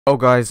Hello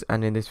guys,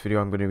 and in this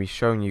video I'm going to be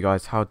showing you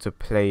guys how to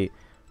play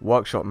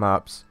workshop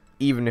maps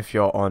even if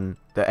you're on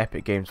the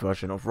Epicgames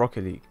version of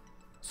Rocket League.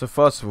 So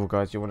first of all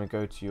guys, you want to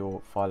go to your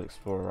file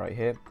explorer right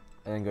here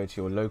and then go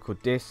to your local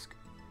disk,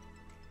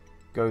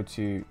 go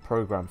to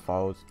program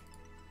files,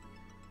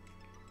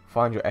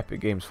 find your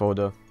Epicgames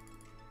folder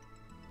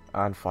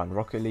and find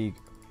Rocket League,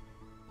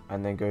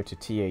 and then go to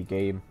TA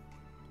game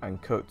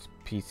and cooked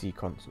PC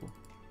console.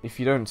 If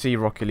you don't see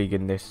Rocket League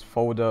in this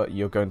folder,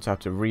 you're going to have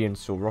to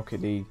reinstall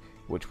Rocket League,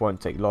 which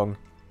won't take long,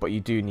 but you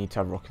do need to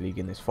have Rocket League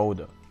in this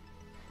folder.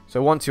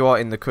 So once you are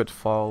in the cut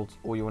files,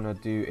 all you want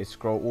to do is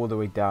scroll all the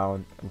way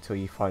down until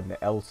you find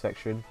the L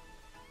section,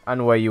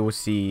 and where you will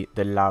see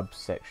the labs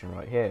section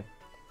right here.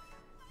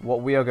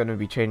 What we are going to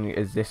be changing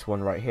is this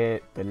one right here,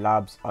 the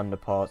labs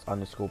underparts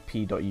underscore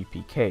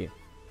p.upk.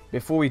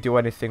 Before we do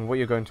anything, what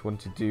you're going to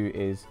want to do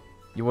is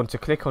you want to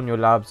click on your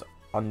labs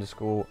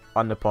underscore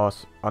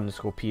underparts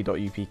underscore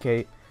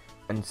p.upk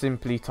and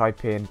simply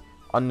type in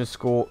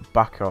underscore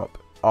backup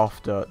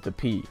after the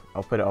P.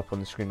 I'll put it up on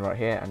the screen right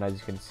here, and as you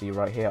can see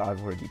right here,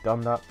 I've already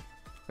done that.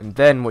 And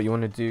then what you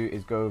want to do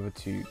is go over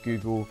to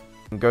Google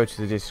and go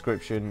to the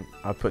description.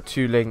 I'll put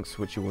two links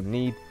which you will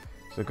need,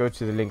 so go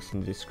to the links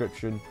in the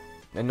description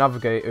and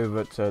navigate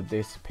over to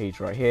this page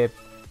right here.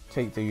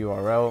 Take the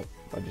URL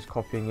by just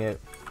copying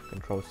it,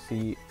 Control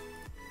C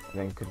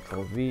and then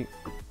Control V.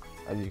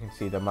 As you can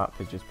see, the map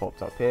has just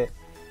popped up here.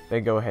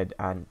 Then go ahead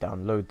and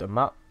download the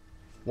map.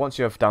 Once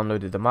you have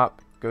downloaded the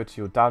map, go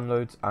to your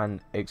downloads and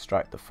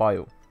extract the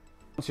file.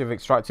 Once you've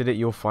extracted it,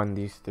 you'll find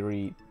these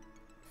three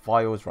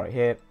files right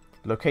here.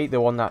 Locate the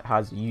one that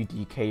has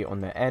UDK on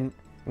the end.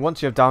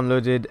 Once you have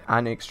downloaded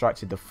and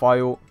extracted the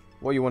file,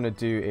 what you want to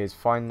do is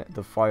find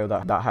the file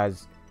that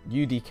has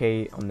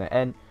UDK on the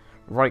end,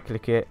 right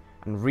click it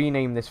and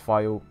rename this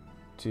file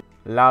to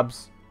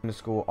labs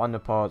underscore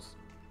underparts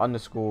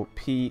underscore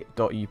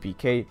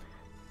p.upk,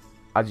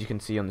 as you can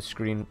see on the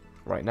screen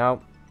right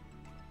now.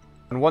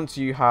 And once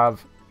you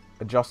have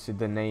adjusted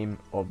the name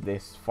of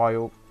this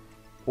file,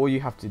 all you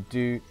have to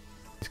do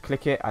is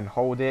click it and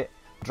hold it,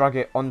 drag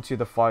it onto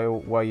the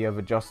file where you have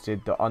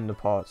adjusted the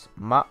underparts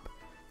map,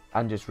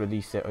 and just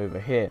release it over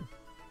here.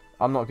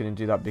 I'm not going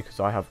to do that because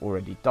I have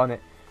already done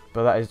it,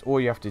 but that is all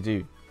you have to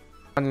do.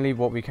 Finally,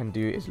 what we can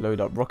do is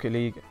load up Rocket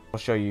League. I'll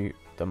show you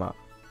the map.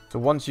 So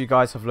once you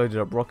guys have loaded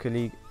up Rocket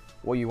League,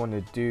 what you want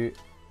to do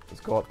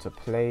is go up to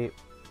play,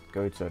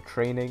 go to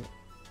training,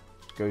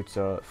 go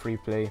to free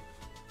play,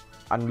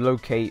 and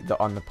locate the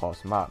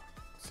underpass map.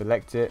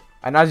 Select it,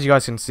 and as you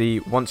guys can see,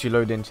 once you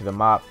load into the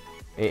map,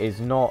 it is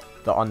not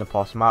the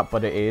underpass map,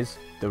 but it is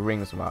the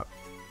rings map.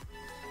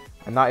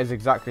 And that is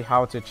exactly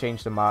how to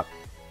change the map,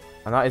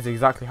 and that is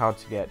exactly how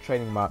to get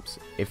training maps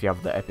if you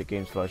have the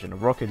Epicgames version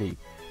of Rocket League.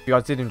 If you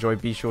guys did enjoy,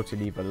 be sure to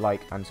leave a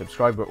like and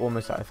subscribe. We're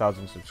almost at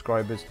 1,000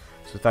 subscribers,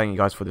 so thank you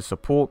guys for the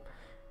support,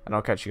 and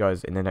I'll catch you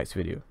guys in the next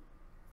video.